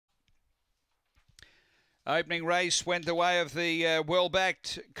Opening race went the way of the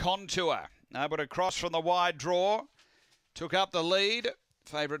well-backed Contour. But across from the wide draw. Took up the lead.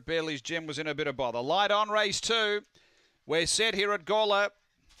 Favourite Bailey's Gym was in a bit of bother. Light on race 2. We're set here at Gawler.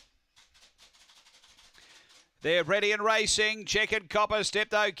 They're ready and racing. Checkered Copper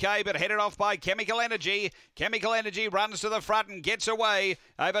stepped okay, but headed off by Chemical Energy. Chemical Energy runs to the front and gets away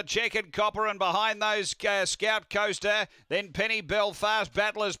over Checkered Copper, and behind those Scout Coaster. Then Penny Belfast,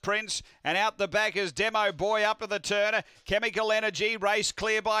 Battler's Prince, and out the back is Demo Boy up to the turn. Chemical Energy race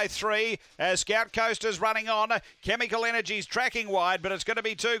clear by 3. Scout Coaster's running on. Chemical Energy's tracking wide, but it's going to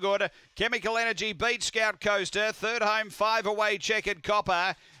be too good. Chemical Energy beats Scout Coaster. Third home, 5 away, Checkered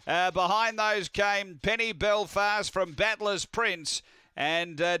Copper. Behind those came Penny Belfast from Battler's Prince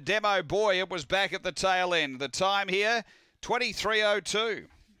and Demo Boy. It was back at the tail end. The time here, 23:02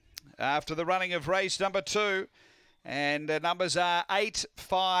 after the running of race number 2. And numbers are 8,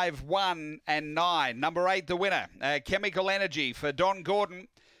 5, 1 and 9. Number 8, the winner, Chemical Energy for Don Gordon.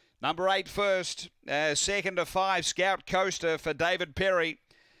 Number 8 first, second to 5, Scout Coaster for David Perry.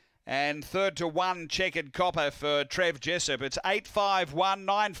 And third to 1, Checkered Copper for Trev Jessup. It's 8, 5, 1,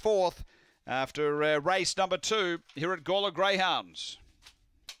 9 fourth after race number 2 here at Gawler Greyhounds.